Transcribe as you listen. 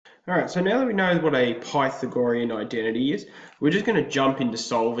All right, so now that we know what a Pythagorean identity is, we're just going to jump into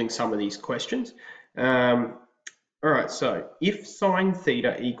solving some of these questions. All right, so if sine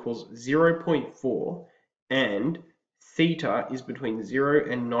theta equals 0.4 and theta is between 0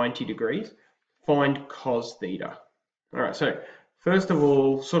 and 90 degrees, find cos theta. All right, so first of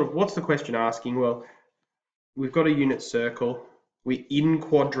all, sort of what's the question asking? Well, we've got a unit circle. We're in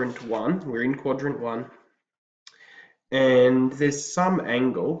quadrant one. And there's some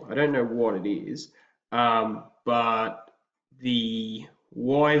angle, I don't know what it is, but the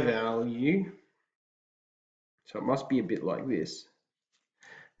y value, so it must be a bit like this.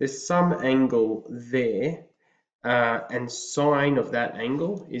 There's some angle there, and sine of that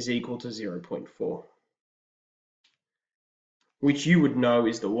angle is equal to 0.4, which you would know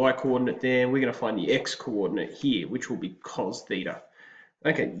is the y coordinate there. We're going to find the x coordinate here, which will be cos theta.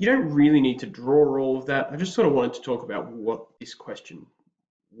 Okay, you don't really need to draw all of that. I just sort of wanted to talk about what this question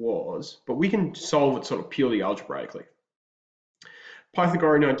was, but we can solve it sort of purely algebraically.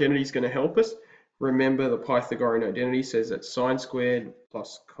 Pythagorean identity is going to help us. Remember, the Pythagorean identity says that sine squared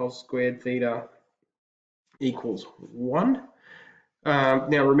plus cos squared theta equals 1.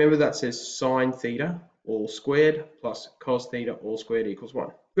 Now remember that says sine theta all squared plus cos theta all squared equals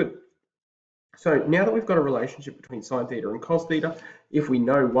 1. Good. So now that we've got a relationship between sine theta and cos theta, if we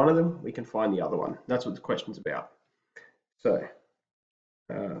know one of them, we can find the other one. That's what the question's about. So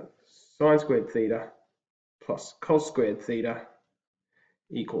sine squared theta plus cos squared theta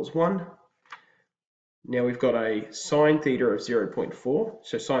equals 1. Now we've got a sine theta of 0.4.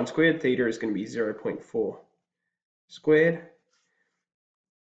 So sine squared theta is going to be 0.4 squared.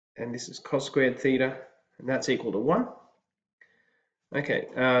 And this is cos squared theta, and that's equal to 1. Okay,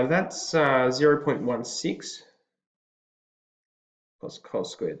 that's 0.16 plus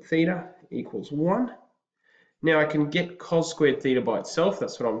cos squared theta equals 1. Now I can get cos squared theta by itself.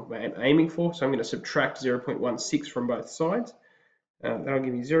 That's what I'm aiming for. So I'm going to subtract 0.16 from both sides. That'll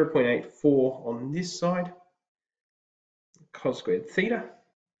give me 0.84 on this side, cos squared theta.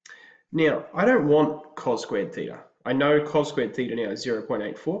 Now, I don't want cos squared theta. I know cos squared theta now is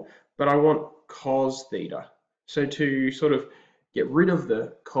 0.84, but I want cos theta. So to sort of get rid of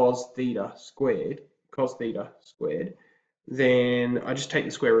the cos theta squared, then I just take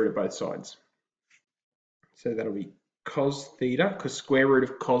the square root of both sides. So that'll be cos theta, because square root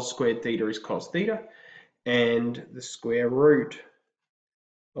of cos squared theta is cos theta, and the square root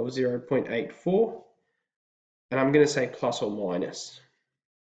of 0.84, and I'm going to say plus or minus.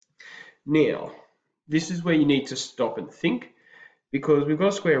 Now, this is where you need to stop and think, because we've got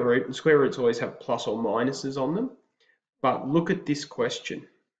a square root, and square roots always have plus or minuses on them. But look at this question.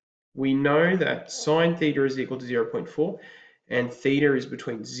 We know that sine theta is equal to 0.4, and theta is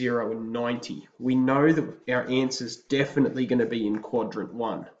between 0 and 90. We know that our answer is definitely going to be in quadrant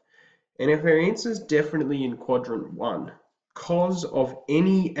 1. And if our answer is definitely in quadrant 1, cos of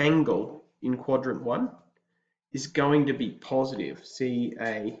any angle in quadrant 1 is going to be positive,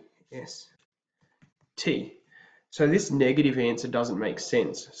 C-A-S-T. So this negative answer doesn't make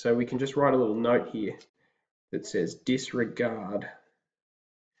sense. So we can just write a little note here that says disregard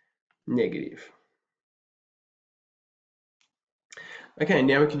negative. Okay,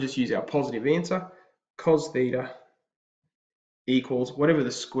 now we can just use our positive answer. Cos theta equals whatever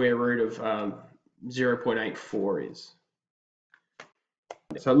the square root of 0.84 is.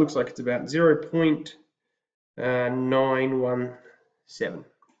 So it looks like it's about 0.917.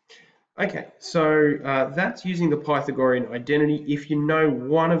 Okay, so that's using the Pythagorean identity. If you know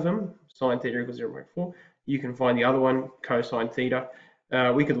one of them, sine theta equals 0.4, you can find the other one, cosine theta.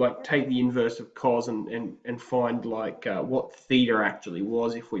 We could like take the inverse of cos and find like what theta actually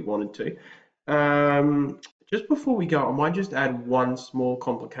was if we wanted to. Just before we go, I might just add one small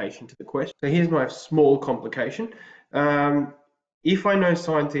complication to the question. So here's my small complication. If I know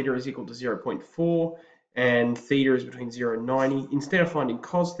sine theta is equal to 0.4 and theta is between 0 and 90, instead of finding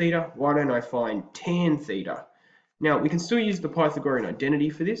cos theta, why don't I find tan theta? Now, we can still use the Pythagorean identity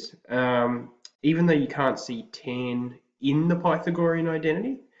for this, even though you can't see tan in the Pythagorean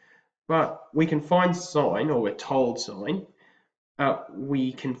identity, but we can find sine, or we're told sine.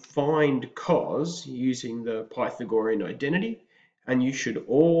 We can find cos using the Pythagorean identity, and you should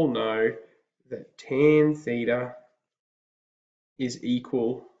all know that tan theta is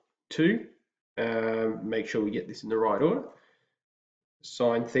equal to, make sure we get this in the right order,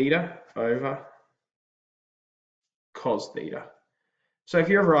 sine theta over cos theta. So if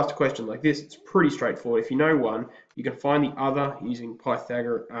you're ever asked a question like this, it's pretty straightforward. If you know one, you can find the other using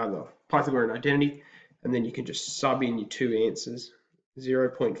the Pythagorean identity, and then you can just sub in your two answers,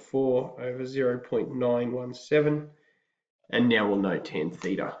 0.4 over 0.917, and now we'll know tan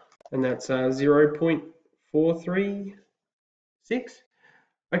theta. and that's 0.436.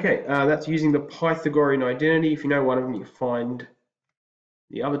 Okay, that's using the Pythagorean identity. If you know one of them, you find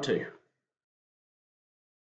the other two.